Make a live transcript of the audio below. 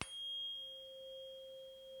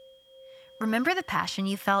Remember the passion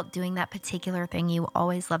you felt doing that particular thing you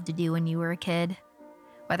always loved to do when you were a kid?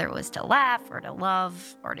 Whether it was to laugh or to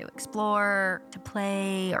love or to explore, to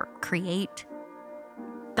play or create.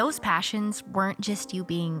 Those passions weren't just you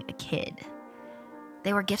being a kid.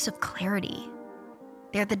 They were gifts of clarity.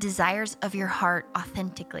 They're the desires of your heart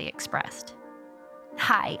authentically expressed.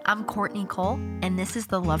 Hi, I'm Courtney Cole, and this is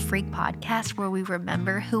the Love Freak podcast where we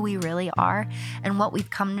remember who we really are and what we've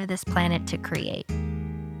come to this planet to create.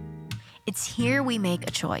 It's here we make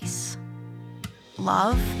a choice.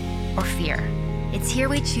 Love or fear. It's here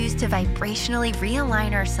we choose to vibrationally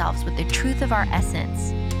realign ourselves with the truth of our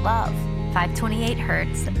essence, love, 528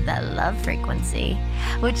 hertz, the love frequency,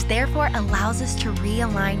 which therefore allows us to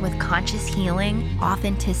realign with conscious healing,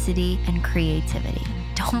 authenticity, and creativity.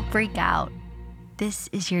 Don't freak out. This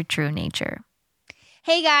is your true nature.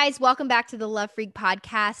 Hey guys, welcome back to the Love Freak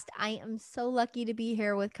podcast. I am so lucky to be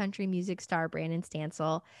here with country music star Brandon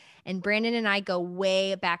Stansell. And Brandon and I go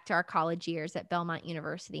way back to our college years at Belmont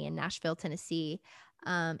University in Nashville, Tennessee.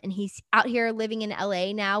 And he's out here living in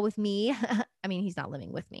LA now with me. I mean, he's not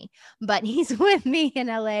living with me, but he's with me in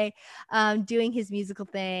LA doing his musical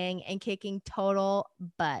thing and kicking total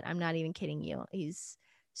butt. I'm not even kidding you. He's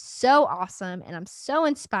so awesome. And I'm so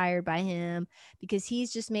inspired by him because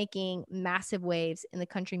he's just making massive waves in the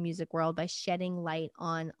country music world by shedding light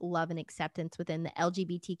on love and acceptance within the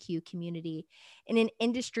LGBTQ community in an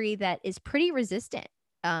industry that is pretty resistant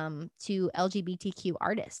to LGBTQ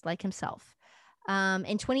artists like himself.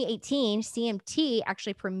 In 2018, CMT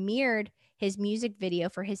actually premiered his music video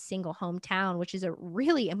for his single Hometown, which is a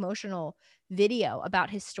really emotional video about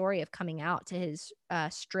his story of coming out to his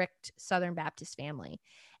strict Southern Baptist family.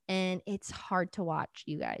 And it's hard to watch,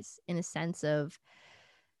 you guys, in a sense of,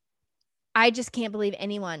 I just can't believe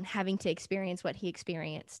anyone having to experience what he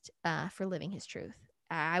experienced for living his truth.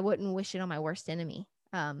 I wouldn't wish it on my worst enemy.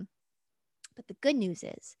 But the good news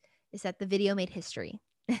is that the video made history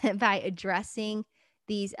by addressing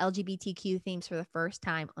these LGBTQ themes for the first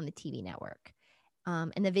time on the TV network.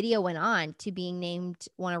 And the video went on to being named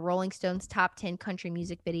one of Rolling Stone's top 10 country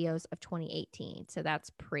music videos of 2018. So that's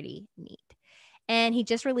pretty neat. And he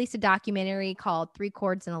just released a documentary called 3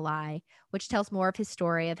 Chords and a Lie, which tells more of his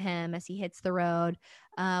story of him as he hits the road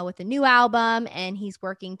with a new album. And he's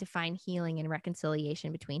working to find healing and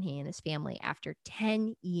reconciliation between he and his family after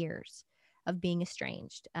 10 years of being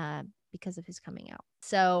estranged because of his coming out.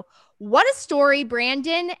 So what a story,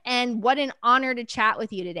 Brandon, and what an honor to chat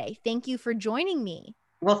with you today. Thank you for joining me.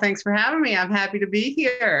 Well, thanks for having me. I'm happy to be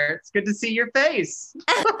here. It's good to see your face.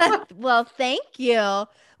 Well, thank you.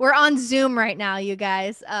 We're on Zoom right now, you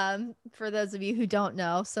guys, for those of you who don't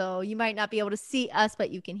know. So you might not be able to see us,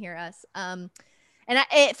 but you can hear us.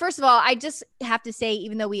 First of all, I just have to say,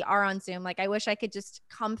 even though we are on Zoom, like I wish I could just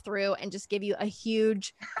come through and just give you a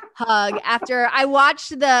huge hug after I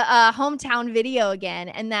watched the Hometown video again.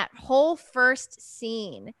 And that whole first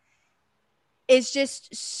scene is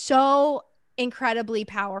just so incredibly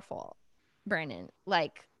powerful, Brandon.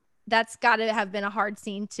 Like that's got to have been a hard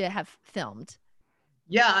scene to have filmed.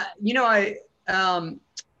 Yeah, I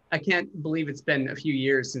can't believe it's been a few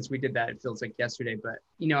years since we did that. It feels like yesterday, but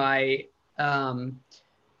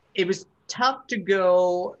it was tough to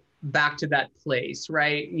go back to that place,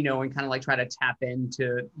 right? And kind of like try to tap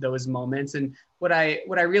into those moments. And what I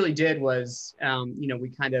really did was, we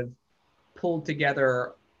kind of pulled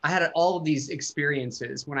together. I had all of these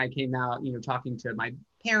experiences when I came out, talking to my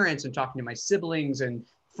parents and talking to my siblings and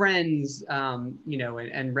friends,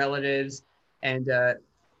 and relatives. And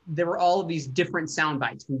there were all of these different sound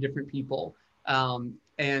bites from different people.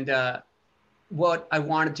 What I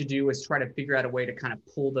wanted to do was try to figure out a way to kind of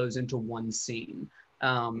pull those into one scene.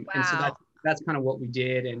 Wow. And so that's kind of what we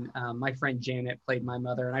did. And my friend Janet played my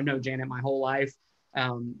mother, and I've known Janet my whole life.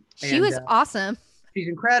 She was awesome. She's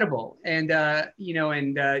incredible. And,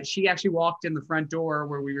 she actually walked in the front door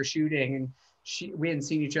where we were shooting, and we hadn't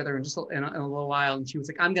seen each other in a little while. And she was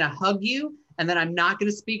like, I'm going to hug you, and then I'm not going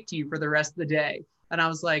to speak to you for the rest of the day. And I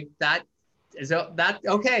was like, that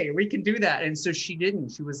okay, we can do that. And so she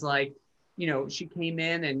didn't. She was like, she came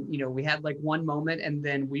in and, we had like one moment, and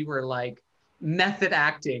then we were like method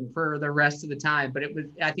acting for the rest of the time. But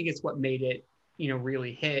I think it's what made it,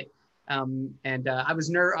 really hit. I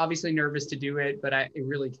was obviously nervous to do it, but it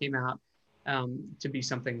really came out to be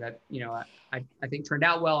something that, I think turned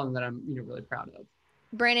out well, and that I'm, really proud of.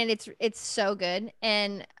 Brandon, it's so good.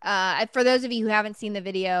 And for those of you who haven't seen the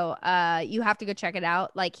video, you have to go check it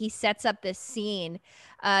out. Like he sets up this scene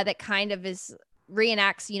that kind of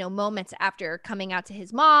reenacts, moments after coming out to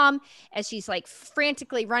his mom as she's like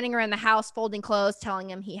frantically running around the house, folding clothes, telling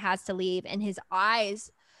him he has to leave. And his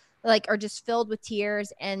eyes like are just filled with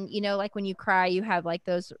tears. And, like when you cry, you have like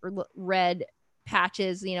those red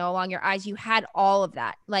patches, along your eyes. You had all of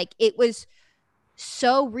that. Like it was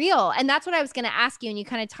so real. And that's what I was going to ask you. And you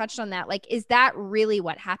kind of touched on that. Like, is that really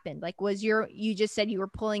what happened? Like, you just said you were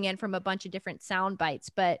pulling in from a bunch of different sound bites,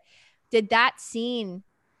 but did that scene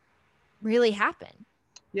really happen?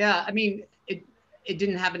 Yeah, I mean, it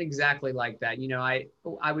didn't happen exactly like that.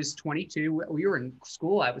 I was 22. We were in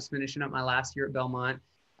school. I was finishing up my last year at Belmont,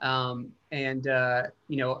 and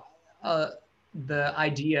the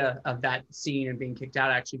idea of that scene and being kicked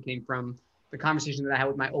out actually came from the conversation that I had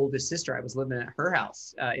with my oldest sister. I was living at her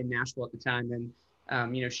house in Nashville at the time, and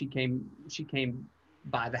she came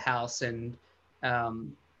by the house, and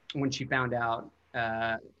when she found out,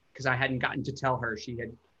 because I hadn't gotten to tell her, she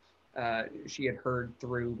had heard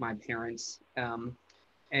through my parents.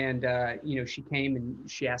 And she came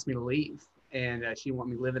and she asked me to leave, and she didn't want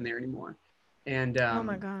me living there anymore. And Oh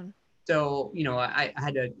my God. so I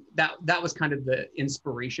had to, that was kind of the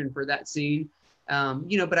inspiration for that scene.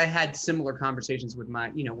 But I had similar conversations with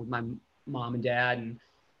my mom and dad, and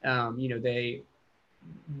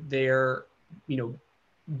they're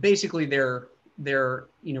basically their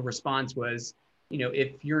response was,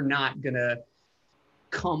 if you're not gonna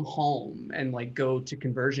come home and like go to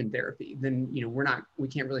conversion therapy, then we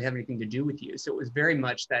can't really have anything to do with you. So it was very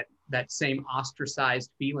much that same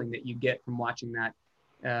ostracized feeling that you get from watching that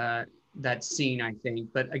scene, I think.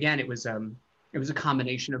 But again, it was a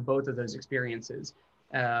combination of both of those experiences.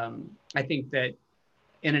 I think that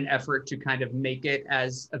in an effort to kind of make it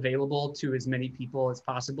as available to as many people as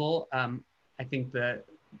possible, I think the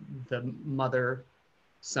mother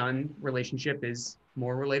son relationship is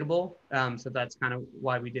more relatable. So that's kind of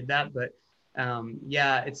why we did that. But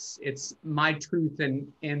yeah, it's my truth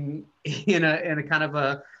in a kind of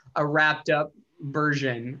a wrapped up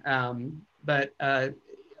version. But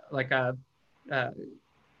like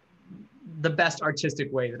the best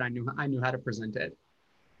artistic way that I knew how to present it.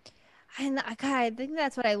 And God, I think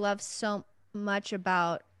that's what I love so much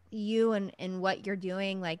about you and what you're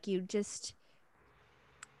doing. Like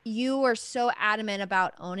you are so adamant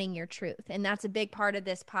about owning your truth. And that's a big part of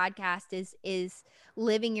this podcast is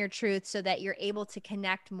living your truth so that you're able to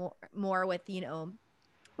connect more with,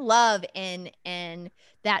 love and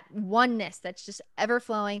that oneness that's just ever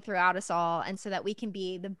flowing throughout us all. And so that we can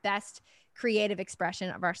be the best creative expression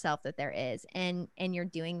of ourselves that there is. And you're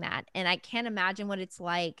doing that. And I can't imagine what it's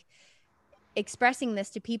like expressing this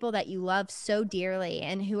to people that you love so dearly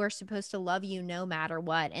and who are supposed to love you no matter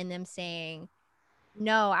what, and them saying,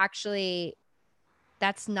 no, actually,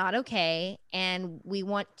 that's not okay. And we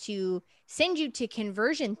want to send you to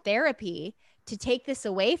conversion therapy to take this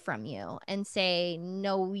away from you and say,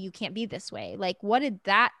 no, you can't be this way. Like, what did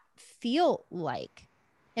that feel like?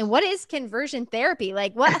 And what is conversion therapy?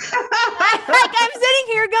 Like, what? I'm sitting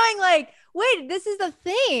here going like, wait, this is the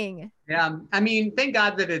thing. Yeah, I mean, thank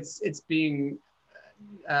God that it's being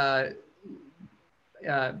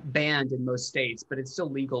banned in most states, but it's still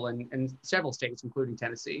legal in several states, including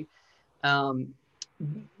Tennessee. Um,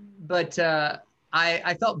 but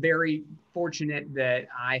I felt very fortunate that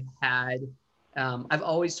I had. I've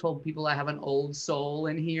always told people I have an old soul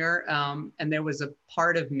in here, and there was a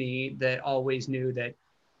part of me that always knew that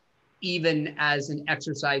even as an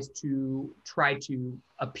exercise to try to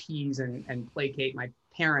appease and placate my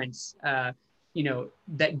parents, that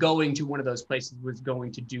going to one of those places was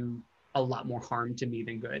going to do a lot more harm to me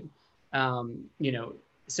than good.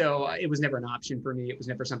 So it was never an option for me. It was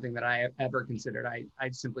never something that I ever considered. I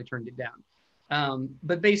simply turned it down.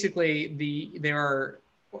 But basically, there are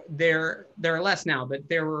less now, but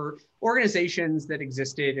there were organizations that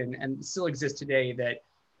existed and still exist today that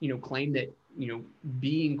claim that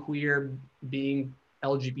being queer, being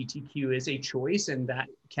LGBTQ is a choice and that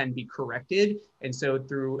can be corrected. And so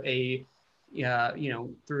through a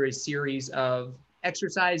series of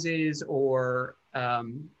exercises or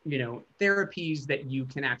therapies that you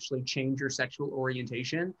can actually change your sexual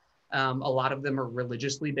orientation. A lot of them are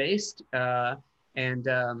religiously based. So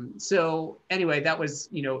anyway, that was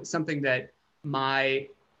something that my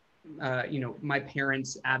my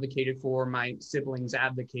parents advocated for, my siblings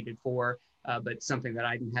advocated for, but something that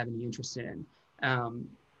I didn't have any interest in.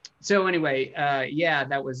 So anyway, yeah,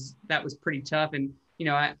 that was pretty tough. And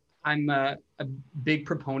I'm a big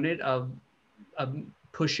proponent of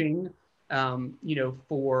pushing,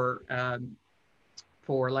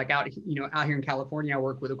 for like out here in California. I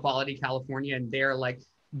work with Equality California, and they're like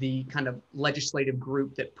the kind of legislative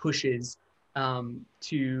group that pushes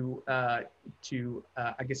to I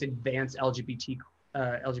guess advance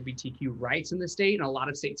LGBTQ rights in the state, and a lot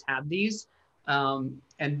of states have these.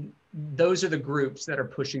 And those are the groups that are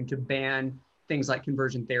pushing to ban things like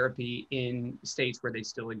conversion therapy in states where they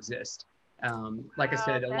still exist. Like I Wow,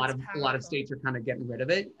 said, that's a lot of powerful. states are kind of getting rid of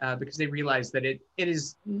it because they realize that it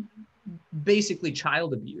is basically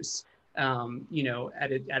child abuse,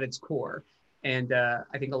 at its core. And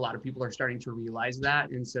I think a lot of people are starting to realize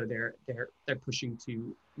that, and so they're pushing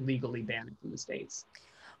to legally ban it from the states.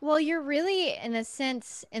 Well, you're really, in a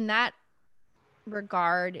sense, in that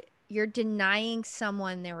regard, you're denying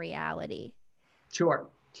someone their reality. Sure.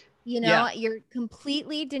 You Yeah. know, you're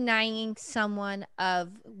completely denying someone of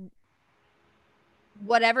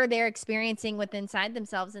whatever they're experiencing with inside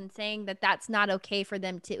themselves and saying that that's not okay for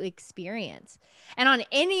them to experience. And on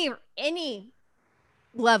any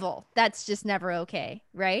level, that's just never okay,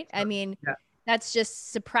 right? I Sure. mean, Yeah. that's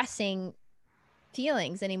just suppressing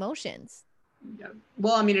feelings and emotions. Yeah.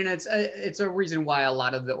 Well, I mean, and it's a reason why a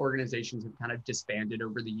lot of the organizations have kind of disbanded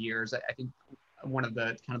over the years. I think one of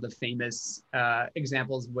the kind of the famous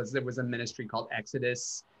examples was there was a ministry called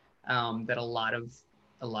Exodus that a lot of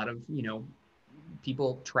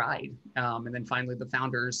people tried, and then finally the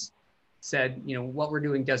founders said, what we're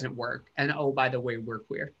doing doesn't work, and oh, by the way, we're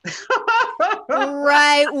queer.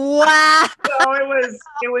 Right. Wow. So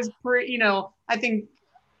it was pretty, I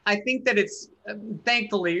think that it's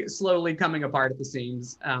thankfully slowly coming apart at the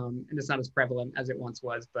seams, and it's not as prevalent as it once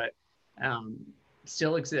was, but um,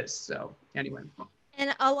 still exists. So anyway,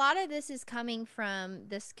 And a lot of this is coming from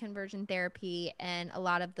this conversion therapy, and a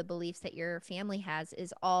lot of the beliefs that your family has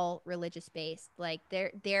is all religious based. Like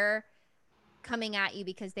they're coming at you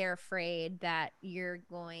because they're afraid that you're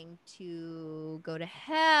going to go to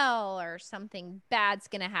hell or something bad's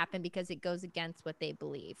going to happen because it goes against what they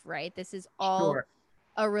believe, right? This is all sure.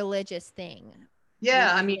 a religious thing. Would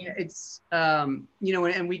Yeah, I you mean, say? it's and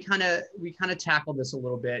we kind of tackled this a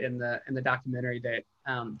little bit in the documentary that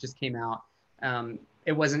just came out.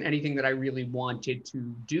 It wasn't anything that I really wanted to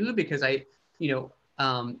do because you know,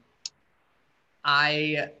 um,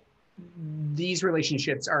 I these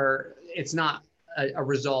relationships are it's not a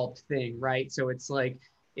resolved thing, right? So it's like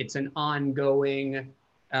it's an ongoing,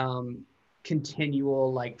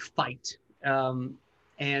 continual like fight,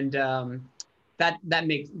 and that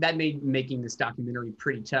made making this documentary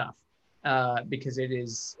pretty tough because it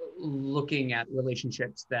is looking at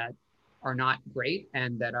relationships that are not great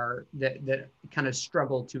and that kind of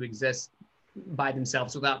struggle to exist by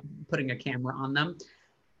themselves without putting a camera on them.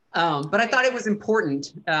 But I thought Right. it was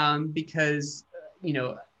important because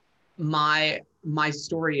my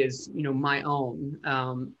story is my own,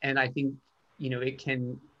 and I think it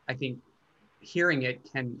can. I think hearing it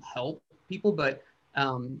can help people, but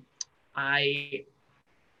um, I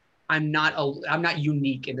I'm not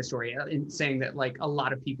unique in the story in saying that like a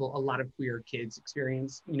lot of people, a lot of queer kids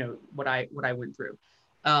experience what I went through,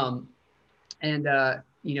 um, and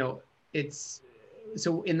it's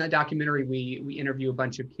so in the documentary we interview a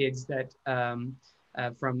bunch of kids that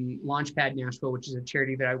from Launchpad Nashville, which is a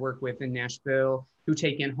charity that I work with in Nashville, who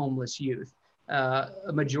take in homeless youth.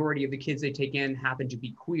 A majority of the kids they take in happen to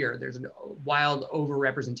be queer. There's a wild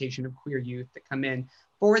overrepresentation of queer youth that come in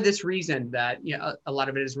for this reason that a lot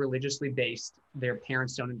of it is religiously based. Their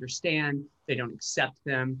parents don't understand, they don't accept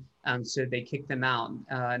them, so they kick them out,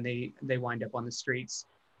 and they wind up on the streets.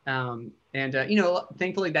 And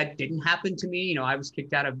thankfully that didn't happen to me. I was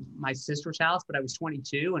kicked out of my sister's house, but I was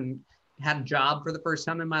 22 and had a job for the first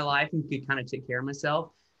time in my life and could kind of take care of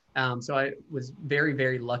myself. So I was very,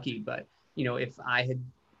 very lucky. But if I had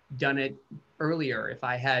done it earlier, if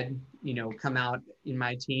I had come out in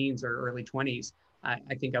my teens or early 20s,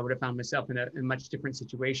 I think I would have found myself in a much different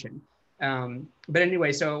situation. But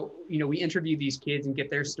anyway, so we interview these kids and get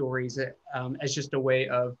their stories as just a way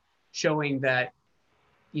of showing that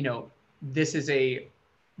you know, this is a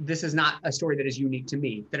this is not a story that is unique to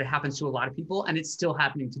me, that it happens to a lot of people and it's still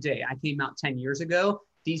happening today. I came out 10 years ago.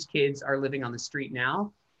 These kids are living on the street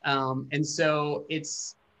now. And so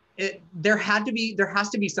there has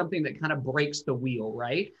to be something that kind of breaks the wheel,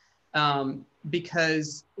 right?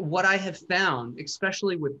 Because what I have found,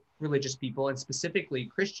 especially with religious people and specifically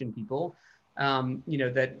Christian people,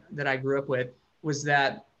 that I grew up with, was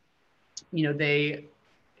that, they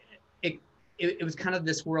it, it was kind of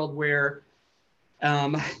this world where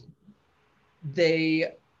um,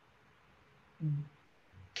 they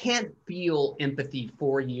can't feel empathy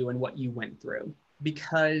for you and what you went through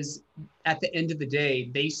because at the end of the day,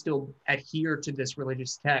 they still adhere to this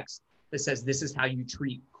religious text that says this is how you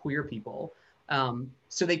treat queer people.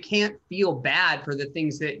 So they can't feel bad for the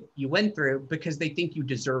things that you went through because they think you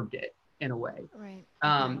deserved it in a way. Right.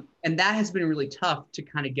 Okay. And that has been really tough to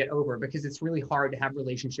kind of get over because it's really hard to have a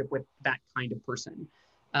relationship with that kind of person.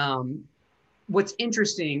 Um, what's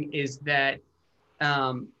interesting is that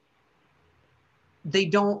um, they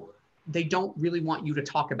don't really want you to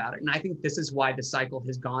talk about it. And I think this is why the cycle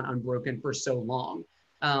has gone unbroken for so long.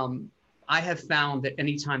 Um, I have found that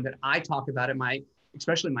anytime that I talk about it,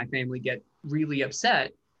 especially my family get really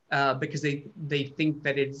upset because they think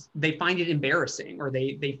that they find it embarrassing, or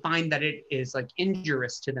they find that it is like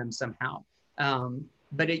injurious to them somehow. Yet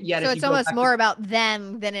So if you it's go almost back, more about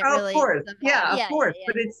them than it of really course, is about. yeah, of Yeah, course, yeah,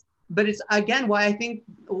 but it's again why I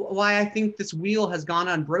think this wheel has gone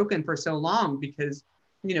unbroken for so long, because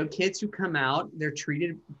kids who come out, they're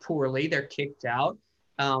treated poorly, they're kicked out,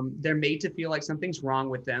 they're made to feel like something's wrong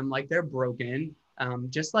with them, like they're broken,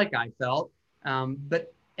 just like I felt.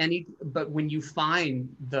 But when you find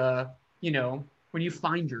when you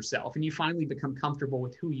find yourself and you finally become comfortable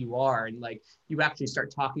with who you are, and like you actually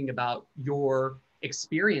start talking about your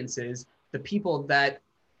experiences, the people that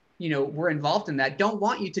were involved in that don't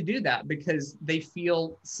want you to do that because they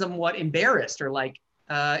feel somewhat embarrassed, or like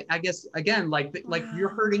I guess again like you're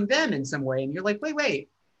wow. hurting them in some way, and you're like, wait,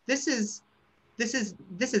 this is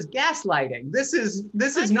gaslighting, this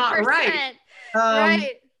is not right. 100%. um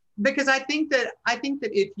Right. because I think that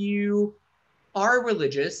if you are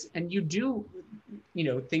religious and you do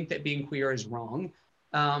think that being queer is wrong,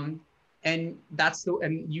 um and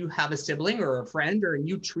you have a sibling or a friend, or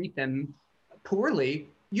you treat them poorly,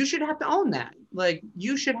 you should have to own that. Like,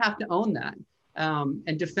 you should have to own that,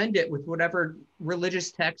 and defend it with whatever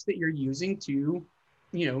religious text that you're using to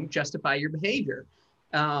justify your behavior.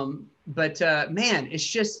 But man, it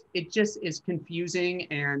just is confusing,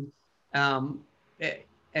 and um it,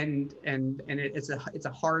 it's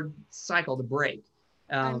a hard cycle to break.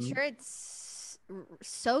 I'm um sure it's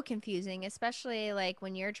so confusing, especially like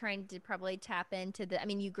when you're trying to probably tap into I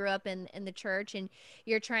mean, you grew up in the church, and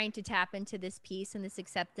you're trying to tap into this peace and this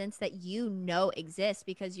acceptance that exists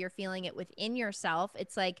because you're feeling it within yourself.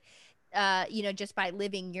 It's like, just by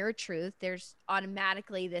living your truth, there's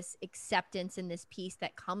automatically this acceptance and this peace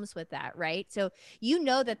that comes with that, right? So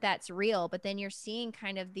that that's real, but then you're seeing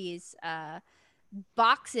kind of these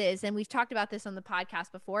boxes, and we've talked about this on the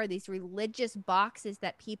podcast before, these religious boxes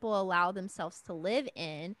that people allow themselves to live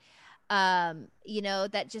in,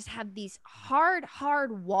 that just have these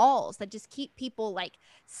hard walls that just keep people like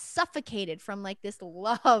suffocated from like this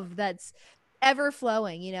love that's ever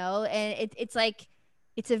flowing, and it's like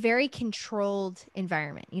it's a very controlled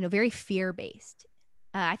environment, very fear-based.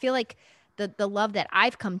 I feel like the love that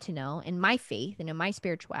I've come to know in my faith and in my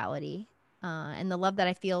spirituality, and the love that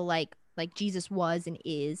I feel like Jesus was and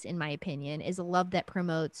is, in my opinion, is a love that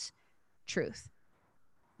promotes truth.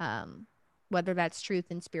 Whether that's truth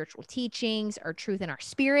in spiritual teachings or truth in our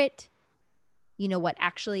spirit, what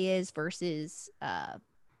actually is versus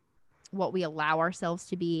what we allow ourselves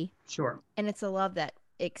to be. sure. And it's a love that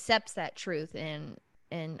accepts that truth and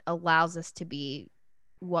allows us to be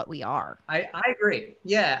what we are. I agree.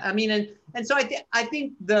 Yeah. I mean, and so I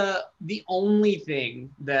think the only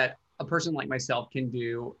thing that a person like myself can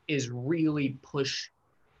do is really push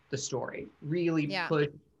the story, really Yeah. push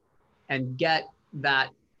and get that,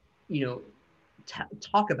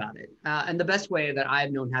 talk about it. And the best way that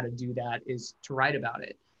I've known how to do that is to write about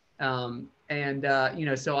it.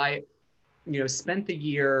 So I, spent the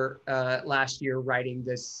year last year writing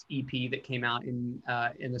this EP that came out in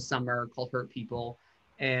the summer called Hurt People,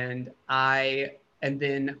 and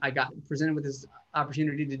then I got presented with this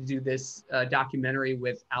opportunity to do this documentary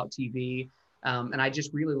with Out TV, and I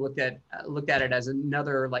just really looked at it as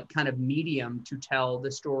another like kind of medium to tell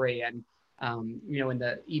the story, and and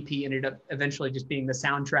the EP ended up eventually just being the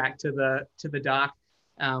soundtrack to the doc,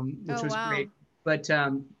 which Oh, was wow. great. But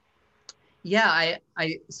yeah,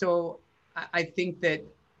 I think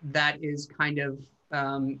that is kind of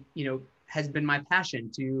has been my passion,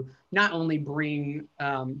 to not only bring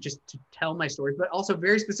just to tell my stories, but also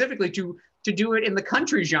very specifically to do it in the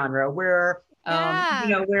country genre, where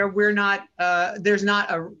Yeah. where we're not there's not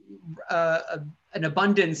an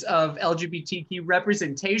abundance of LGBTQ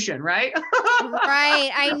representation, right?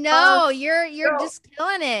 Right. I um, know. You're so, just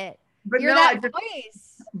killing it. but You're no, that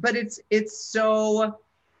voice. but it's so,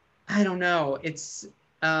 I don't know.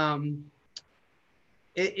 Um,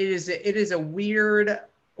 it is a weird,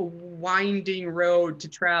 winding road to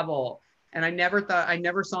travel. And I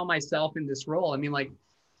never saw myself in this role. I mean, like,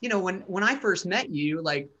 when I first met you,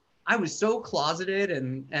 like, I was so closeted,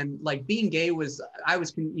 and like being gay was, I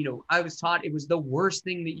was taught it was the worst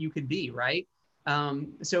thing that you could be, right?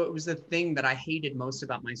 So it was the thing that I hated most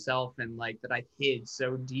about myself, and like that I hid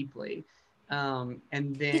so deeply. And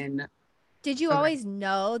Did then, did you okay. always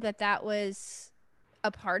know that that was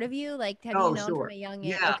a part of you? Like, have you Oh, known from sure. a young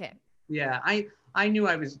age? Yeah. Okay. Yeah. I knew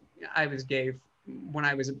I was gay when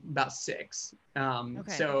I was about 6.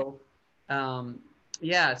 Okay. So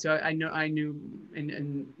yeah, so I knew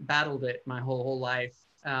and battled it my whole life.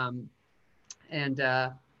 And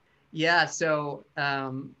yeah, so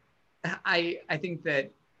I think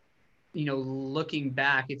that, you know, looking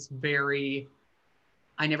back, it's very,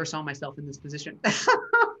 I never saw myself in this position. I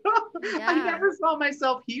Yeah. never saw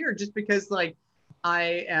myself here just because like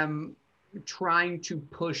I am trying to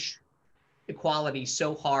push equality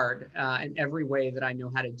so hard in every way that I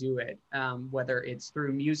know how to do it, whether it's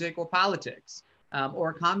through music or politics, or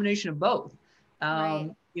a combination of both. Right.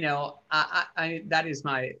 You know, that is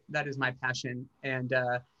my passion, and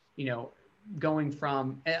you know, going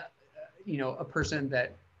from you know, a person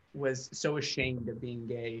that was so ashamed of being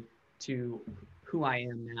gay to who I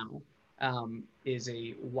am now, is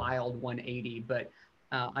a wild 180. But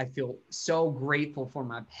I feel so grateful for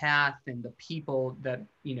my path and the people that,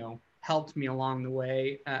 you know, helped me along the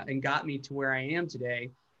way and got me to where I am today.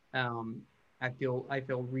 Um, I feel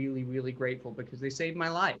really really grateful because they saved my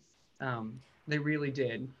life. They really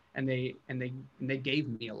did, and they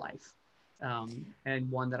gave me a life,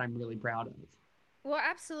 and one that I'm really proud of. Well,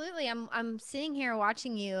 absolutely. I'm sitting here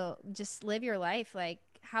watching you just live your life. Like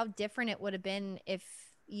how different it would have been if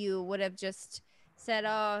you would have just said,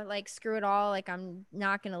 "Oh, like screw it all. Like I'm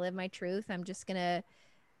not going to live my truth. I'm just going to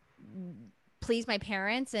please my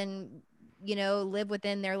parents and live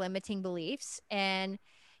within their limiting beliefs." And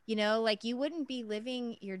like you wouldn't be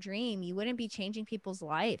living your dream. You wouldn't be changing people's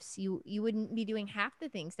lives. You wouldn't be doing half the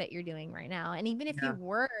things that you're doing right now. And even if you Yeah,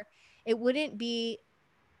 were, it wouldn't be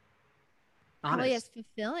probably as honest.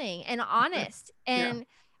 fulfilling and honest. Yeah, And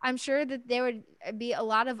I'm sure that there would be a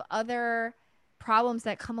lot of other problems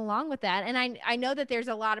that come along with that. And I know that there's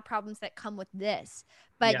a lot of problems that come with this,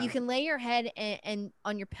 but yeah, you can lay your head and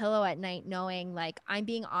on your pillow at night knowing like I'm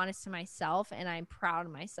being honest to myself and I'm proud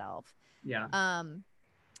of myself. yeah, Um,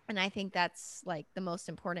 and I think that's like the most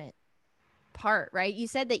important part, right? You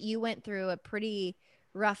said that you went through a pretty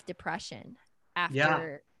rough depression yeah.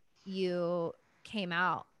 after you came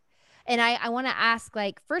out. And I want to ask,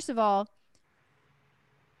 like, first of all,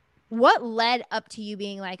 what led up to you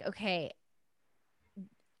being like, okay,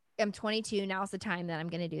 I'm 22. Now's the time that I'm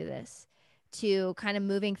going to do this, to kind of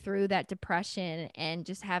moving through that depression and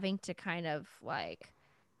just having to kind of like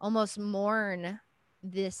almost mourn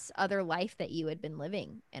this other life that you had been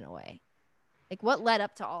living in a way? Like, what led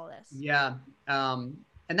up to all this? Yeah.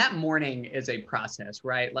 And that mourning is a process,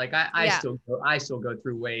 right? Like Yeah. I still go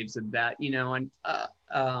through waves of that, you know, and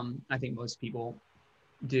I think most people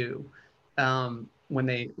do when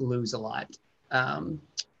they lose a lot. Um,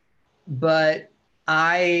 but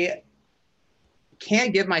I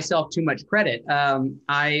can't give myself too much credit.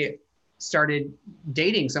 I started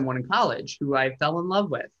dating someone in college who I fell in love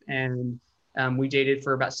with, and we dated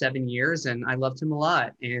for about 7 years, and I loved him a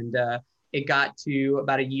lot. And it got to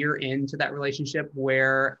about a year into that relationship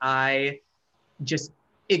where I just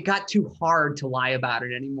it got too hard to lie about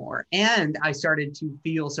it anymore, and I started to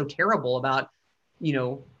feel so terrible about, you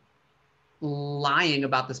know, lying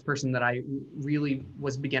about this person that I really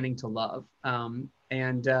was beginning to love,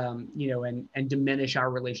 and you know, and diminish our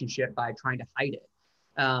relationship by trying to hide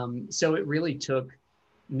it. So it really took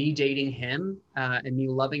me dating him and me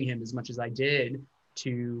loving him as much as I did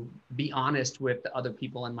to be honest with the other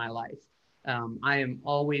people in my life. I am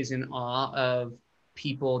always in awe of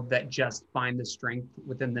people that just find the strength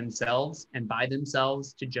within themselves and by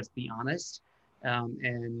themselves to just be honest,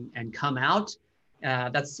 and come out.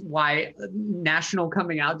 That's why National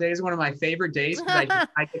Coming Out Day is one of my favorite days because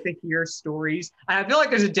I get to hear stories. I feel like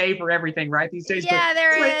there's a day for everything, right, these days. But Yeah,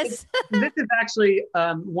 there anyway, is. this is actually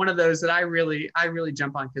one of those that I really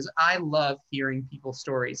jump on because I love hearing people's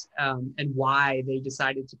stories, and why they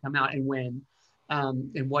decided to come out and when,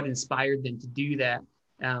 and what inspired them to do that.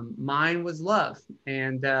 Mine was love,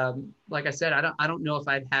 and like I said, I don't know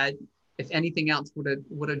if anything else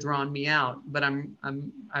would have drawn me out, but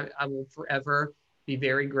I will forever be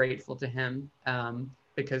very grateful to him,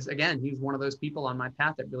 because again, he was one of those people on my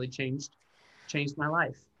path that really changed my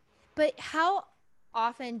life. But how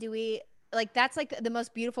often do we like that's like the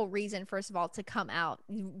most beautiful reason, first of all, to come out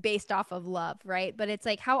based off of love, right? But it's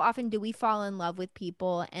like how often do we fall in love with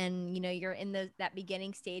people and you're in that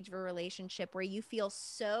beginning stage of a relationship where you feel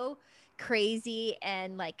so crazy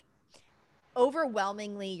and like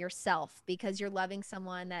overwhelmingly yourself because you're loving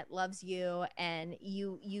someone that loves you and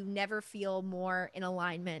you never feel more in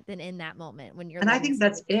alignment than in that moment when you're And I loving think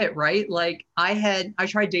that's someone. it, right? Like I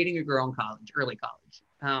tried dating a girl in college, early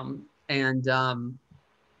college, and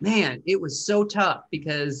man, it was so tough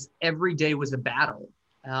because every day was a battle.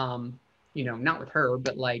 Um, you know, not with her,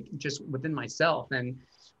 but like just within myself. And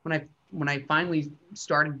when I finally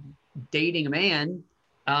started dating a man,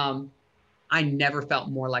 I never felt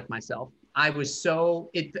more like myself. I was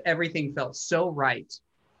everything felt so right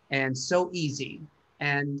and so easy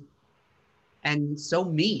and so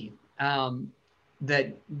me,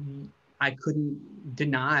 that I couldn't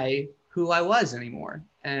deny who I was anymore.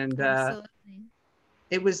 And Absolutely.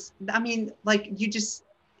 it was, I mean, like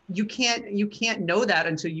you can't know that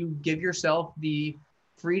until you give yourself the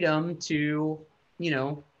freedom to, you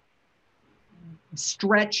know,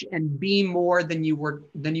 stretch and be more than you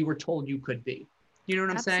were told you could be. You know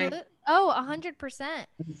what I'm saying? Absolutely. Oh, 100%. And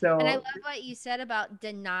I So love what you said about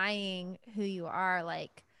denying who you are.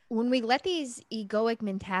 Like when we let these egoic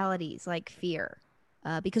mentalities like fear,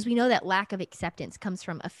 because we know that lack of acceptance comes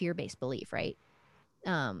from a fear-based belief, right?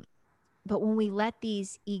 Um, but when we let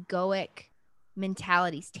these egoic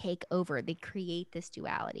mentalities take over, they create this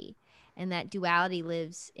duality. And that duality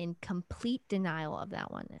lives in complete denial of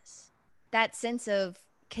that oneness. That sense of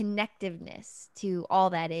connectiveness to all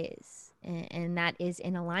that is. And that is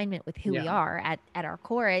in alignment with who we yeah, are at our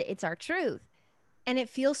core. It's our truth. And it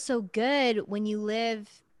feels so good when you live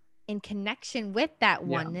in connection with that yeah,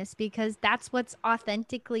 oneness because that's what's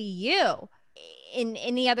authentically you. In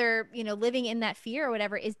any other, living in that fear or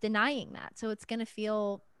whatever is denying that. So it's going to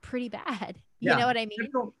feel pretty bad. You yeah. know what I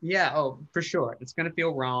mean? Yeah, oh, for sure. It's gonna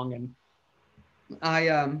feel wrong. And I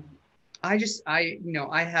I just you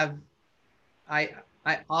know, I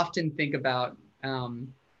I often think about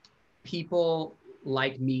people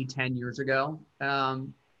like me 10 years ago,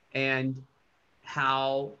 and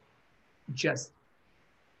how just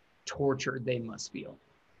tortured they must feel.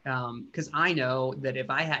 Because I know that if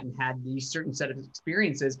I hadn't had these certain set of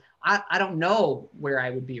experiences, I don't know where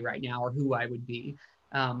I would be right now or who I would be.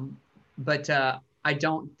 But I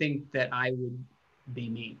don't think that I would be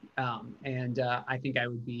me. And I think I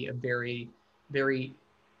would be a very, very,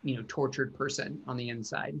 tortured person on the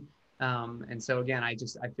inside. And so again, I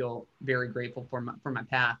feel very grateful for my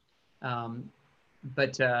path. Um,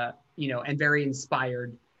 but and very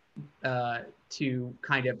inspired uh, to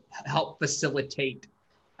kind of help facilitate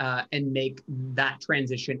and make that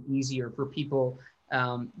transition easier for people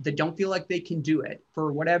that don't feel like they can do it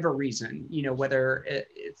for whatever reason. Whether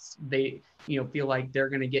it's they feel like they're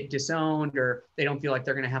going to get disowned, or they don't feel like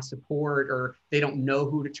they're going to have support, or they don't know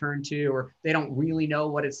who to turn to, or they don't really know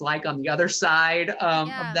what it's like on the other side of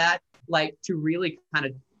Yeah. that. Like, to really kind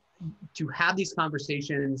of to have these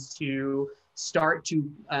conversations, to start to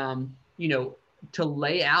to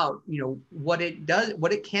lay out what it does,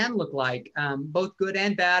 what it can look like, both good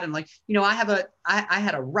and bad. And like, I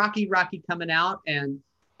had a rocky coming out, and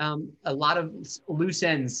a lot of loose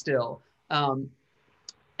ends still,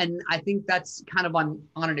 and I think that's kind of on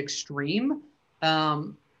an extreme.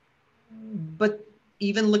 But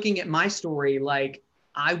even looking at my story, like,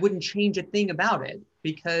 I wouldn't change a thing about it,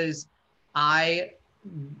 because I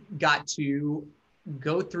got to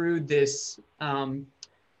go through this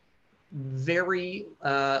very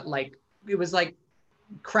like, it was like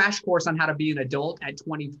crash course on how to be an adult at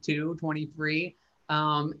 22, 23.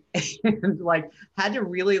 And like, had to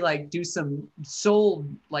really like do some soul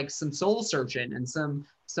searching, and some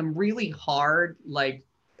really hard, like,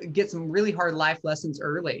 get some really hard life lessons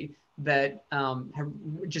early that have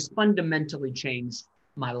just fundamentally changed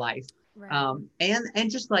my life, Right.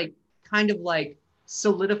 and just like kind of like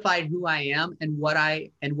solidified who I am and what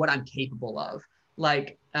I'm capable of.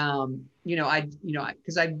 Like,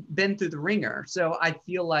 because I've been through the ringer, so I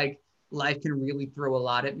feel like life can really throw a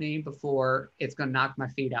lot at me before it's going to knock my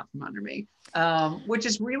feet out from under me, which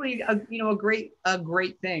is really a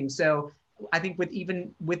great thing. So I think with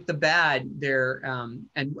the bad there,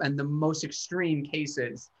 and the most extreme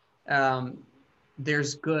cases, um,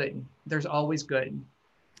 there's good. There's always good.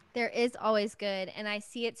 There is always good. And I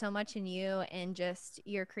see it so much in you and just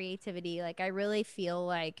your creativity. Like, I really feel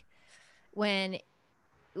like when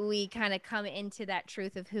we kind of come into that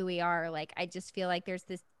truth of who we are, like, I just feel like there's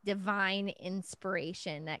this divine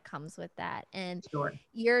inspiration that comes with that. And Sure.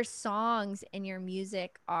 your songs and your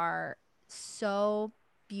music are so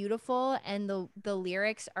beautiful, and the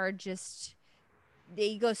lyrics are just,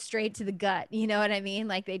 they go straight to the gut. You know what I mean?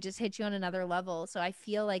 Like, they just hit you on another level. So I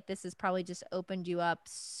feel like this has probably just opened you up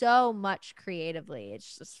so much creatively.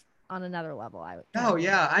 It's just on another level, I would kind Oh of believe.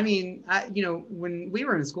 yeah. I mean, when we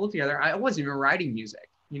were in school together, I wasn't even writing music.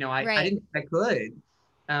 I Right. didn't think I could.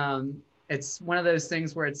 It's one of those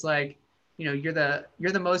things where it's like, you're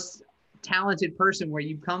the most talented person where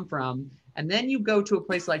you come from, and then you go to a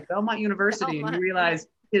place like Belmont So University and you much. Yeah. realize,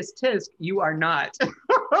 tisk tisk, you are not.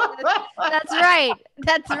 That's right.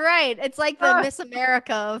 That's right. It's like the Miss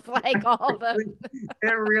America of like all the. It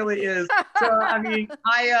really is. So I mean,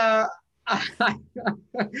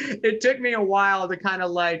 it took me a while to kind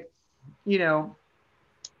of like, you know,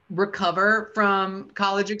 recover from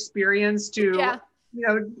college experience to, Yeah. you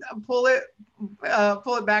know, pull it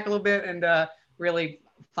back a little bit and really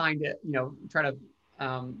find it, you know, try to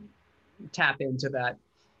tap into that.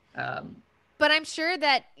 Um, But I'm sure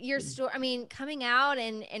that your story, I mean, coming out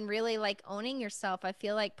and really like owning yourself, I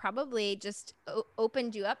feel like probably just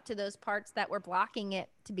opened you up to those parts that were blocking it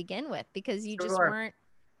to begin with, because you just sure. weren't,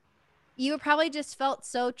 you probably just felt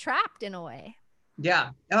so trapped in a way. Yeah.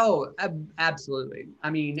 Oh, absolutely.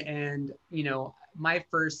 I mean, and you know, my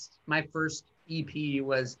first EP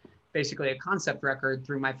was basically a concept record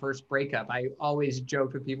through my first breakup. I always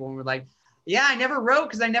joked with people and were like, "Yeah, I never wrote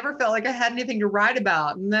because I never felt like I had anything to write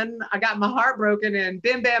about." And then I got my heart broken, and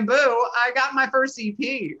bim bam boo, I got my first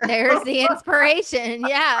EP. There's the inspiration.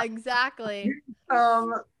 Yeah, exactly.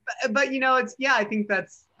 um, but you know, it's yeah. I think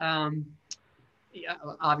that's yeah,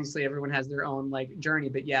 obviously everyone has their own like journey,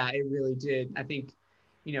 but yeah, it really did. I think,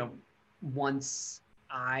 you know, once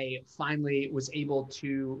I finally was able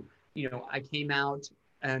to, you know, I came out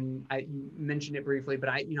and I mentioned it briefly,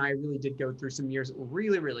 but you know, I really did go through some years that were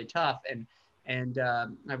really, really tough, and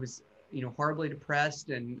I was, you know, horribly depressed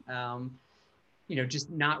and, you know, just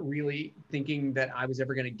not really thinking that I was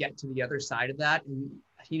ever going to get to the other side of that. And,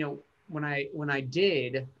 you know, when I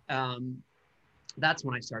did, that's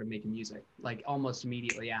when I started making music, like almost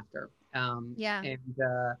immediately after. Yeah.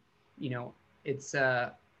 And you know, it's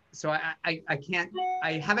so I can't,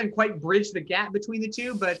 I haven't quite bridged the gap between the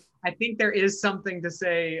two, but I think there is something to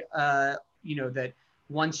say, you know, that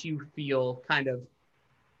once you feel kind of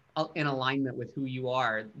in alignment with who you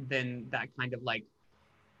are, then that kind of like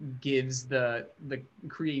gives the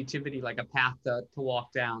creativity like a path to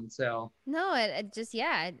walk down. So No, it just,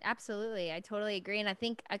 yeah, absolutely. I totally agree. And I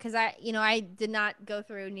think because I did not go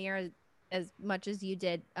through near as much as you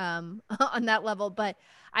did on that level, but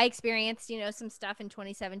I experienced, some stuff in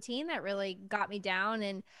 2017 that really got me down.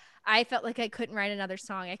 And I felt like I couldn't write another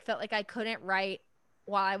song. I felt like I couldn't write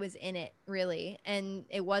while I was in it, really. And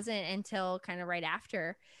it wasn't until kind of right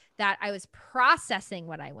after that I was processing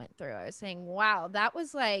what I went through. I was saying, wow, that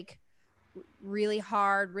was like really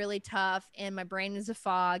hard, really tough, and my brain is a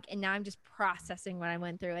fog. And now I'm just processing what I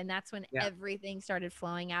went through. And that's when yeah, everything started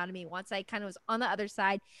flowing out of me once I kind of was on the other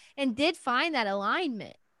side and did find that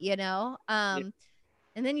alignment. yeah,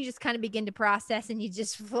 And then you just kind of begin to process and you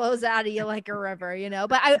just flows out of you like a river.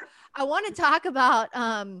 But I want to talk about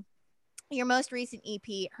your most recent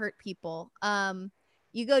EP, Hurt People.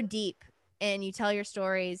 You go deep and you tell your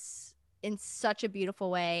stories in such a beautiful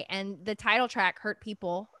way. And the title track, Hurt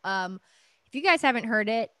People, if you guys haven't heard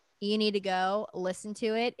it, you need to go listen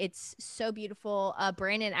to it. It's so beautiful.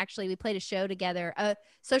 Brandon, actually, we played a show together, a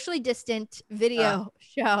socially distant uh, video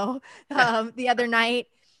show yeah, the other night.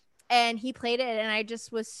 And he played it, and I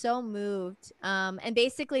just was so moved. And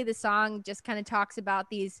basically, the song just kind of talks about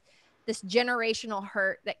this generational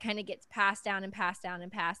hurt that kind of gets passed down and passed down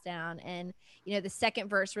and passed down. And the second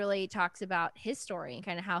verse really talks about his story and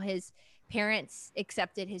kind of how his parents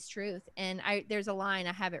accepted his truth. And there's a line,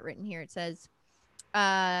 I have it written here. It says,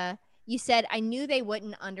 you said, I knew they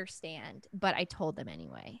wouldn't understand, but I told them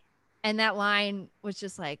anyway. And that line was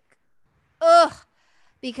just like, ugh,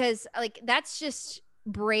 because like that's just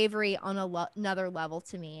bravery on another level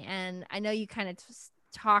to me. And I know you kind of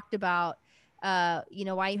talked about why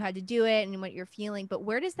you had to do it and what you're feeling, but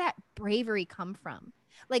where does that bravery come from?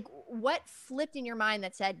 Like, what flipped in your mind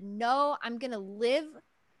that said, no, I'm gonna live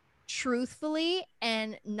truthfully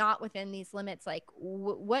and not within these limits? Like,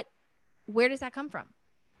 where does that come from?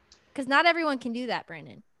 Because not everyone can do that,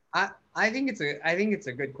 Brandon. I think it's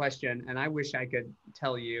a good question, and I wish I could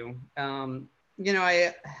tell you. You know,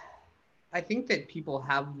 I think that people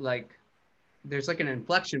have like there's like an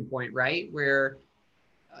inflection point, right? Where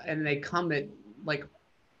and they come at like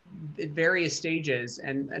at various stages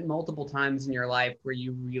and multiple times in your life where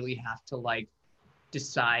you really have to like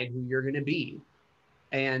decide who you're going to be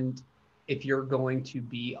and if you're going to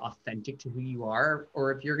be authentic to who you are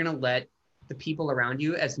or if you're going to let the people around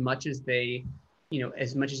you as much as they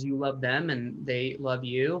as much as you love them and they love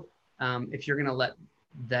you, if you're going to let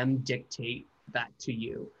them dictate that to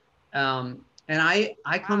you. And I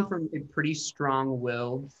come Wow. from a pretty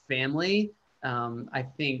strong-willed family. I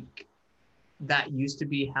think that used to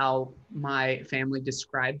be how my family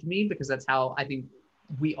described me because that's how I think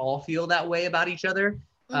we all feel that way about each other.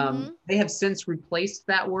 Mm-hmm. They have since replaced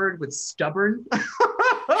that word with stubborn.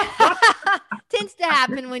 Take tends to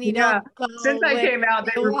happen when you Yeah. don't go Since I with came out,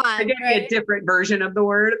 what you they want, gave me a right? different version of the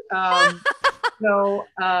word. But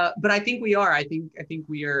I think we are. I think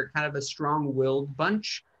we are kind of a strong-willed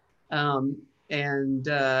bunch. Um, and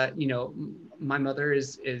my mother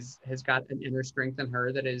has got an inner strength in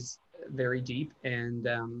her that is very deep, and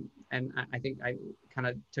I think I kind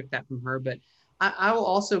of took that from her. But I will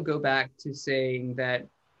also go back to saying that,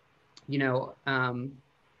 you know, I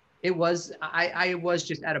was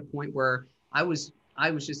just at a point where I was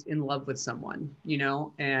just in love with someone,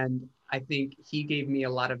 and I think he gave me a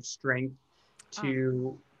lot of strength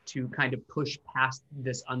Oh, to kind of push past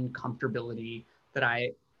this uncomfortability that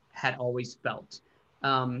I had always felt.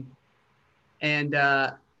 Um, and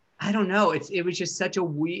I don't know, it was just such a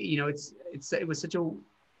it was such a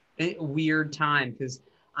weird time because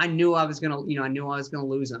I knew I was gonna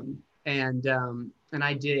lose him, and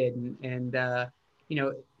I did, and you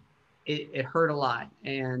know it hurt a lot,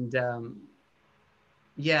 and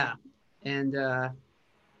yeah, and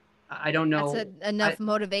I don't that's know. I enough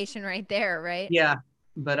motivation right there, right? Yeah,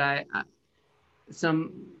 but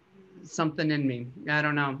some something in me. I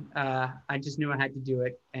don't know. I just knew I had to do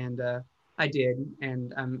it, and I did,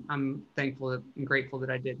 and I'm thankful and grateful that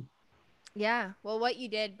I did. Yeah. Well, what you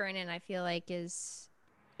did, Brandon, I feel like is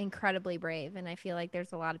incredibly brave. And I feel like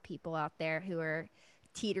there's a lot of people out there who are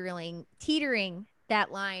teetering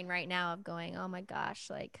that line right now of going, oh my gosh,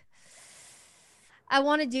 like I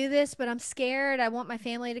want to do this, but I'm scared. I want my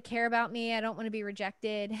family to care about me. I don't want to be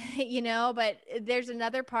rejected, but there's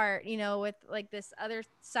another part, with like this other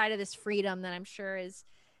side of this freedom that I'm sure is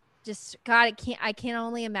just God, I can't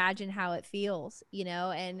only imagine how it feels,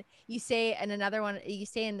 and you say, and another one you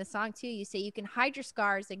say in the song too, you say you can hide your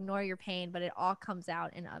scars, ignore your pain, but it all comes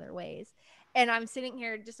out in other ways. And I'm sitting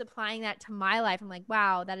here just applying that to my life. I'm like,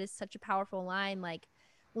 wow, that is such a powerful line. Like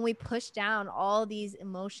when we push down all these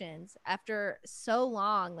emotions after so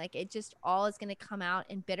long, like it just all is going to come out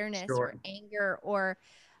in bitterness or Sure. anger or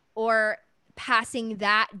passing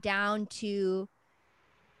that down to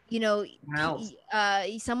you know What else?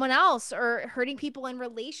 someone else or hurting people in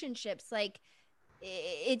relationships. Like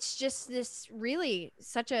it's just this really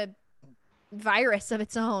such a virus of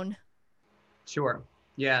its own. Sure.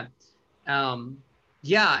 Yeah. Um,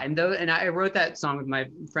 yeah. And I wrote that song with my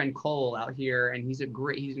friend Cole out here, and he's an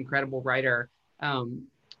incredible writer. Um,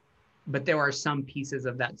 but there are some pieces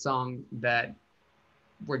of that song that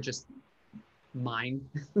were just mine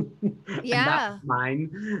and that was Yeah,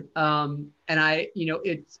 mine. And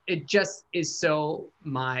it just is so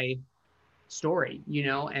my story,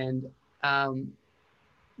 and um,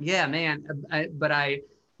 yeah, man. But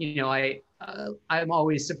I'm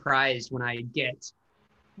always surprised when I get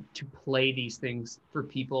to play these things for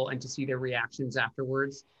people and to see their reactions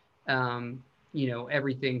afterwards.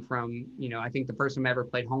 Everything from, I think the first time I ever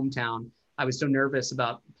played Hometown, I was so nervous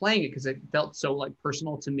about playing it because it felt so like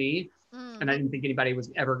personal to me. And I mm. didn't think anybody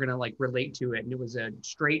was ever going to like relate to it. And it was a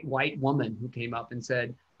straight white woman who came up and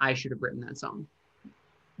said, I should have written that song.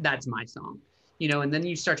 That's my song. And then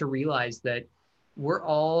you start to realize that we're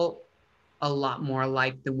all a lot more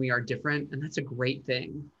alike than we are different. And that's a great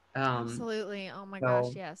thing. Absolutely. Oh my gosh,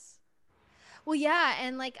 So yes. Well, yeah,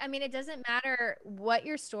 and like I mean, it doesn't matter what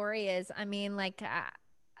your story is. I mean, like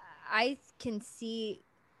I can see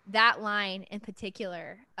that line in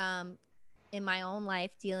particular in my own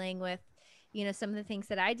life dealing with some of the things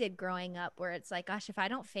that I did growing up where it's like gosh, if I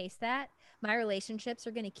don't face that, my relationships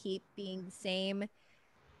are going to keep being the same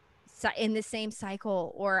in the same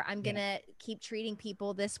cycle, or I'm yeah, gonna keep treating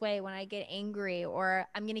people this way when I get angry, or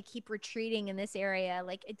I'm gonna keep retreating in this area.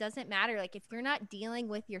 Like it doesn't matter. Like if you're not dealing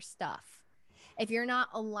with your stuff, if you're not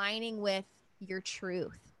aligning with your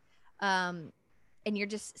truth, um, and you're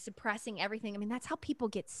just suppressing everything, I mean that's how people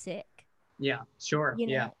get sick. yeah, sure, You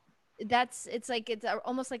yeah. know, it's like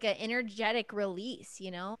almost like an energetic release.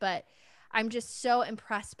 But I'm just so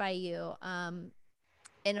impressed by you,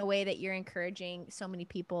 in a way that you're encouraging so many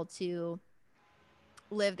people to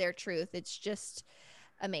live their truth. It's just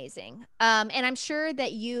amazing. And I'm sure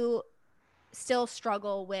that you still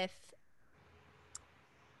struggle with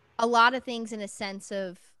a lot of things in a sense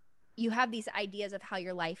of you have these ideas of how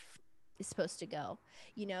your life is supposed to go.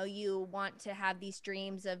 You want to have these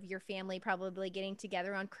dreams of your family probably getting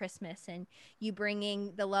together on Christmas and you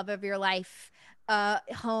bringing the love of your life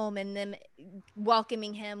home and them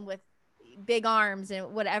welcoming him with big arms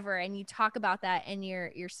and whatever. And you talk about that in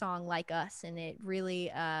your song Like Us, and it really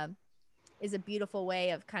is a beautiful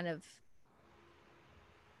way of kind of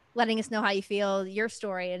letting us know how you feel, your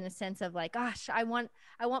story, in a sense of like, gosh, I want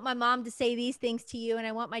my mom to say these things to you, and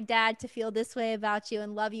I want my dad to feel this way about you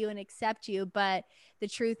and love you and accept you. But the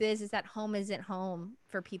truth is that home isn't home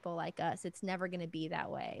for people like us. It's never going to be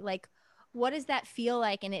that way. Like, what does that feel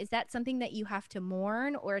like? And is that something that you have to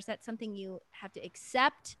mourn, or is that something you have to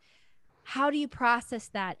accept? How do you process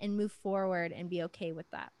that and move forward and be okay with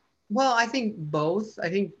that? Well, I think both. I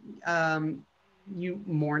think you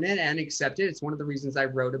mourn it and accept it. It's one of the reasons I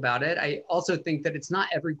wrote about it. I also think that it's not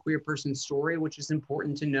every queer person's story, which is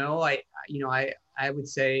important to know. I would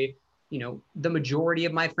say, the majority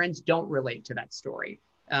of my friends don't relate to that story,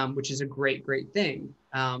 which is a great thing.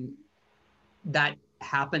 That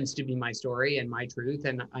happens to be my story and my truth,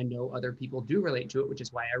 and I know other people do relate to it, which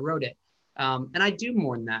is why I wrote it. And I do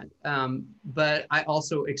mourn that, but I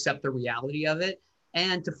also accept the reality of it.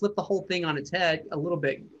 And to flip the whole thing on its head, a little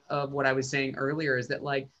bit of what I was saying earlier is that,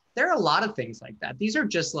 like, there are a lot of things like that. These are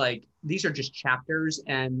just chapters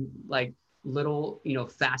and like little,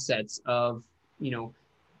 facets of,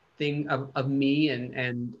 thing of me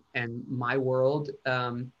and my world.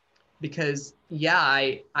 Because yeah,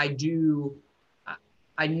 I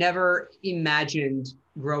never imagined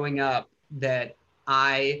growing up that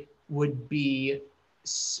I would be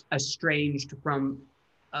estranged from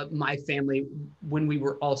my family when we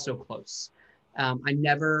were all so close. I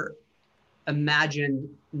never imagined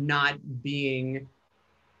not being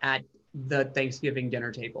at the Thanksgiving dinner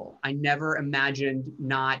table. I never imagined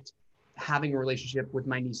not having a relationship with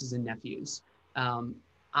my nieces and nephews.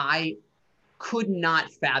 I could not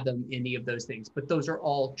fathom any of those things, but those are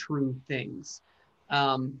all true things.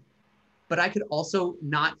 Um, but I could also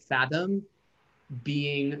not fathom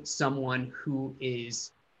being someone who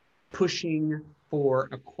is pushing for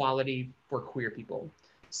equality for queer people,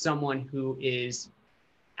 someone who is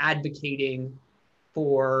advocating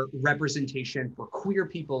for representation for queer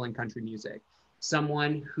people in country music,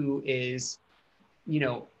 someone who is,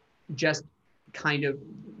 just kind of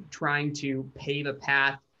trying to pave a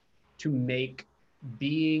path to make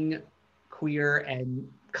being queer and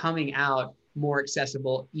coming out more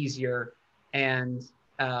accessible, easier, and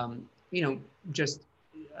just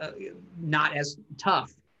uh, not as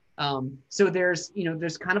tough. So there's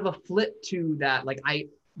kind of a flip to that. Like, I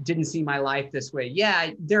didn't see my life this way.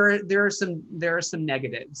 Yeah, there are some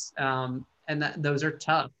negatives, and those are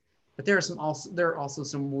tough. But there are also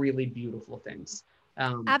some really beautiful things.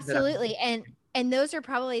 That I, Absolutely. And those are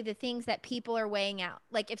probably the things that people are weighing out.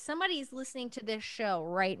 Like if somebody's listening to this show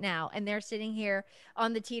right now and they're sitting here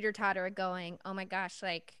on the teeter-totter going, "Oh my gosh,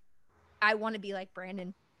 like I want to be like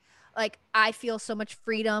Brandon. Like I feel so much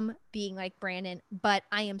freedom being like Brandon, but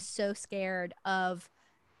I am so scared of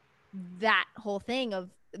that whole thing of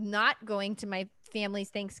not going to my family's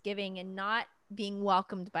Thanksgiving and not being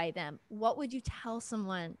welcomed by them." What would you tell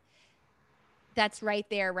someone that's right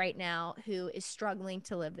there right now who is struggling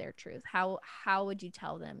to live their truth? How would you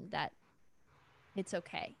tell them that it's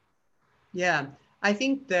okay? yeah, I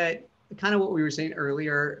think that kind of what we were saying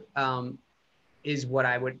earlier, is what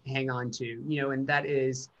I would hang on to, and that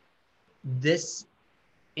is this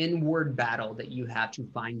inward battle that you have to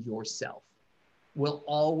find yourself will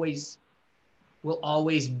always you will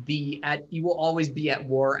always be at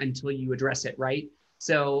war until you address it, right?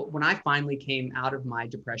 So when I finally came out of my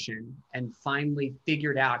depression and finally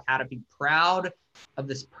figured out how to be proud of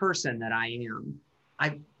this person that I am,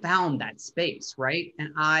 I found that space, right?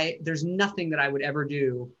 And there's nothing that I would ever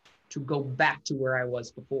do to go back to where I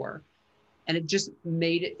was before. And it just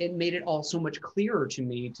made it all so much clearer to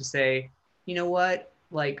me to say, you know what,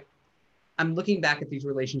 like, I'm looking back at these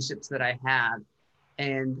relationships that I had,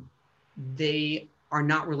 and they are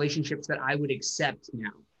not relationships that I would accept now.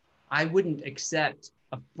 I wouldn't accept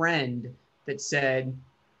a friend that said,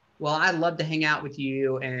 well, I'd love to hang out with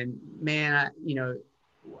you, and man,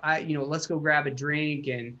 let's go grab a drink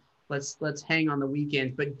and let's hang on the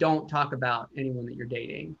weekends, but don't talk about anyone that you're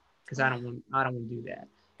dating, because I don't want to do that.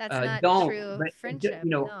 That's not Don't, true but friendship.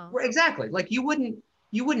 No. exactly. Like, you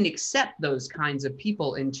wouldn't accept those kinds of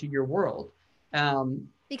people into your world.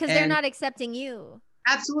 Because they're And not accepting you.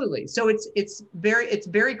 absolutely. So it's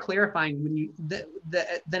very clarifying when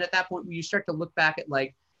then at that point when you start to look back at,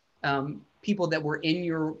 like, people that were in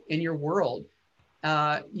your world,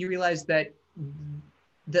 you realize that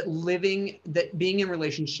being in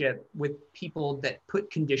relationship with people that put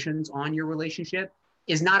conditions on your relationship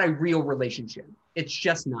is not a real relationship. It's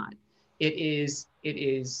just not. It is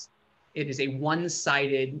a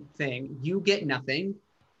one-sided thing. You get nothing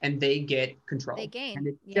and they get They control. And gain.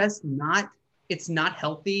 it's Yeah. just not, it's not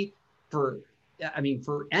healthy for,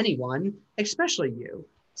 for anyone, especially you.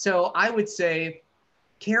 So I would say,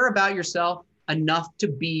 care about yourself enough to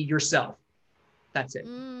be yourself. That's it.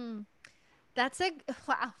 That's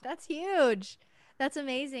wow, that's huge. That's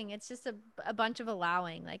amazing. It's just a bunch of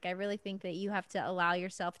allowing. Like, I really think that you have to allow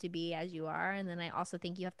yourself to be as you are. And then I also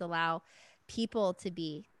think you have to allow people to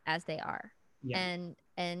be as they are, Yeah.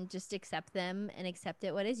 and just accept them and accept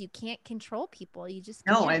it what is. You can't control people. You just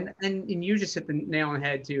No, can't. and you just hit the nail on the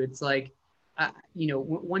head too. It's like,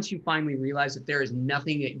 once you finally realize that there is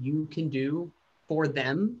nothing that you can do for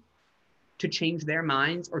them to change their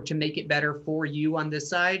minds or to make it better for you on this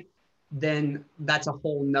side, then that's a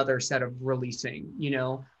whole nother set of releasing,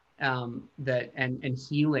 that and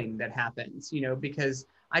healing that happens, because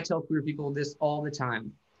I tell queer people this all the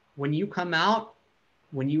time. When you come out,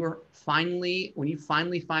 when you finally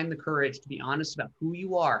find the courage to be honest about who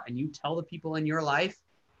you are and you tell the people in your life,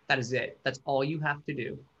 that is it. That's all you have to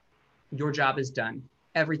do. Your job is done.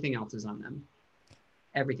 Everything else is on them.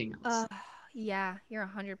 Everything else. Yeah, you're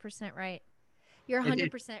 100% right. You're It,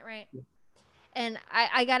 it, 100% right. And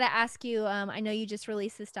I got to ask you, I know you just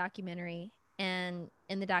released this documentary, and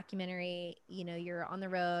in the documentary, you're on the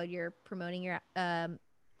road, you're promoting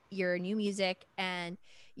your new music, and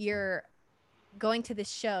you're going to this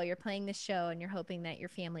show, you're playing this show, and you're hoping that your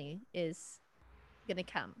family is going to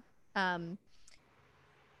come.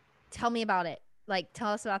 Tell me about it. Like,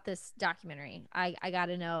 tell us about this documentary. I got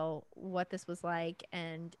to know what this was like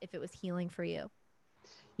and if it was healing for you.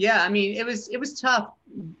 Yeah, I mean, it was tough.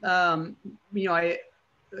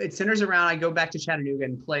 It centers around, I go back to Chattanooga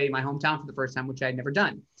and play my hometown for the first time, which I had never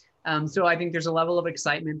done. So I think there's a level of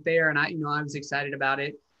excitement there, and I was excited about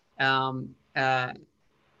it. And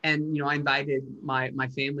I invited my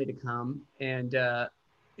family to come, and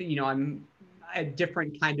I'm at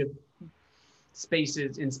different kind of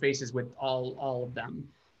spaces with all of them.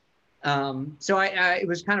 So it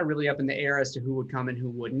was kind of really up in the air as to who would come and who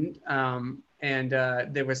wouldn't. And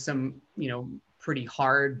there was some, pretty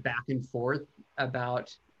hard back and forth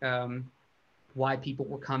about why people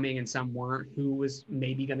were coming and some weren't, who was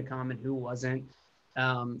maybe going to come and who wasn't,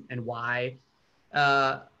 and why.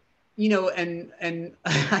 And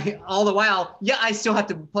all the while, yeah, I still have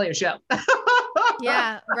to play a show.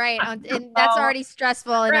 Yeah, right. And that's already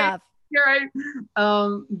stressful Right. enough. You're right.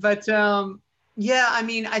 But yeah, I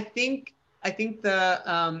mean, I think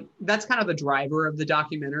that's kind of the driver of the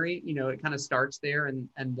documentary. It kind of starts there, and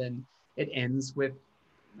then it ends with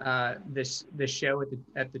this show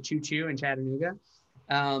at the Choo Choo in Chattanooga.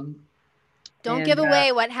 Don't And give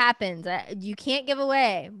away what happens. You can't give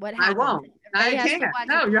away what I happens. won't. I Everybody has can't. to watch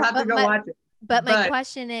No, it. you'll have to But go my watch it. but my But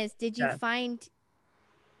question is, did you yeah. find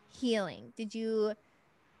healing? Did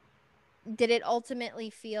it ultimately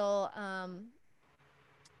feel I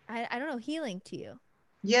don't know, healing to you?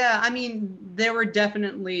 Yeah, I mean, there were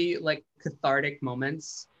definitely like cathartic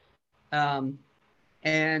moments. Um,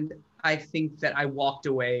 and I think that I walked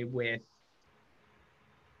away with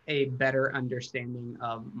a better understanding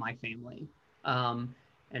of my family, and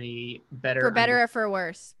a better For better or for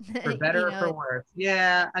worse. for better or for worse.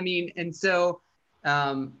 Yeah, I mean, and so,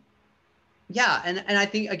 um, yeah, and I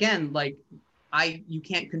think again, like, you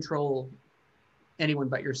can't control anyone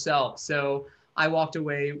but yourself. So I walked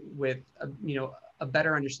away with a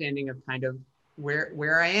better understanding of kind of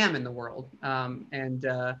where I am in the world, and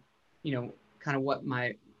kind of what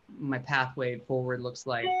my pathway forward looks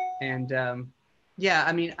like. And yeah,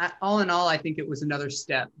 I mean, all in all, I think it was another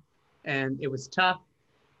step, and it was tough,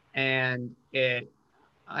 and but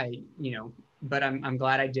I'm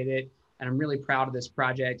glad I did it, and I'm really proud of this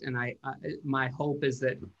project. And my hope is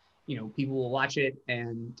that people will watch it,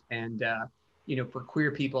 and for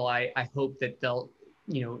queer people, I hope that they'll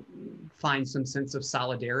find some sense of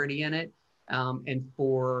solidarity in it, and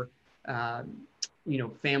for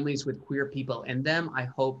families with queer people in them, I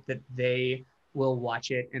hope that they will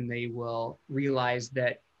watch it and they will realize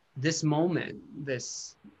that this moment,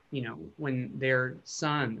 when their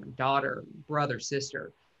son, daughter, brother,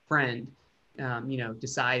 sister, friend,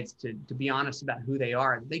 decides to be honest about who they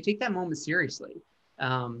are, they take that moment seriously,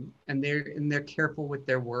 and they're careful with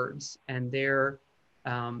their words, and they're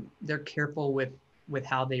careful with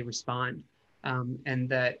how they respond, and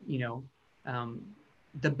that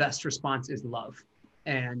the best response is love,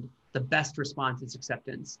 and the best response is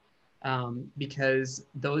acceptance, because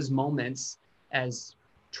those moments, as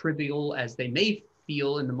trivial as they may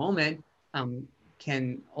feel in the moment,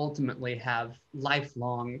 can ultimately have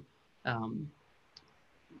lifelong, um,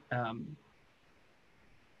 um,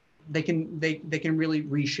 they can really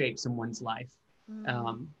reshape someone's life,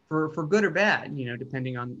 for good or bad,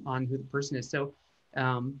 depending on who the person is. So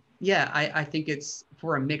yeah, I think it's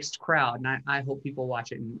for a mixed crowd, and I hope people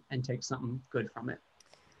watch it and take something good from it.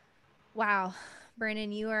 Wow.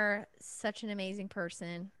 Brandon, you are such an amazing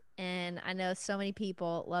person. And I know so many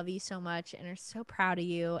people love you so much and are so proud of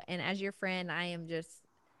you. And as your friend, I am just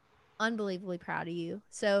unbelievably proud of you.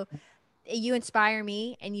 So you inspire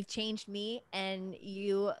me and you've changed me, and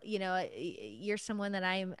you're someone that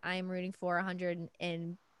I'm rooting for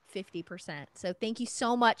 150%. So thank you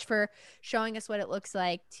so much for showing us what it looks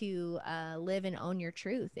like to live and own your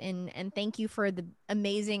truth, and thank you for the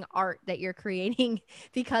amazing art that you're creating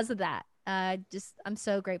because of that. I'm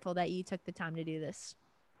so grateful that you took the time to do this.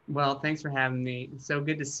 Well, thanks for having me. It's so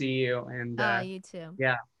good to see you. And You too.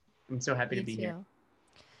 yeah, I'm so happy to You be here. too.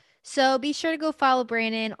 So be sure to go follow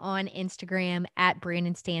Brandon on Instagram at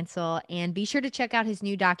Brandon Stansell, and be sure to check out his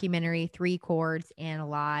new documentary, 3 Chords and a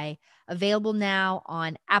Lie, available now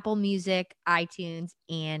on Apple Music, iTunes,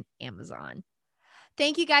 and Amazon.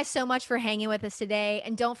 Thank you guys so much for hanging with us today.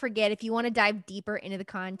 And don't forget, if you want to dive deeper into the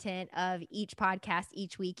content of each podcast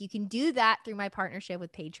each week, you can do that through my partnership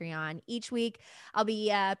with Patreon. Each week, I'll be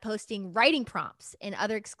posting writing prompts and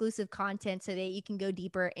other exclusive content so that you can go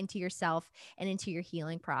deeper into yourself and into your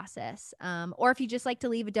healing process. Or if you just like to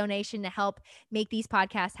leave a donation to help make these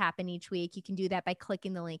podcasts happen each week, you can do that by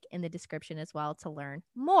clicking the link in the description as well to learn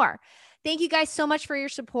more. Thank you guys so much for your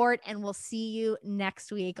support, and we'll see you next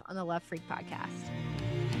week on the Love Freak Podcast.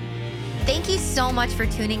 Thank you so much for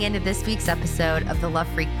tuning into this week's episode of the Love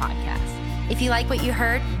Freak Podcast. If you like what you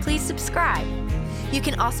heard, please subscribe. You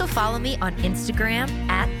can also follow me on Instagram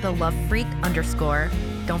at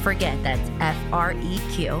 @thelovefreak_. Don't forget, that's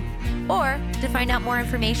FREQ. Or to find out more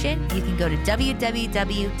information, you can go to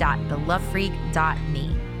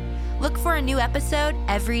www.thelovefreak.me. Look for a new episode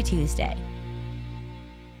every Tuesday.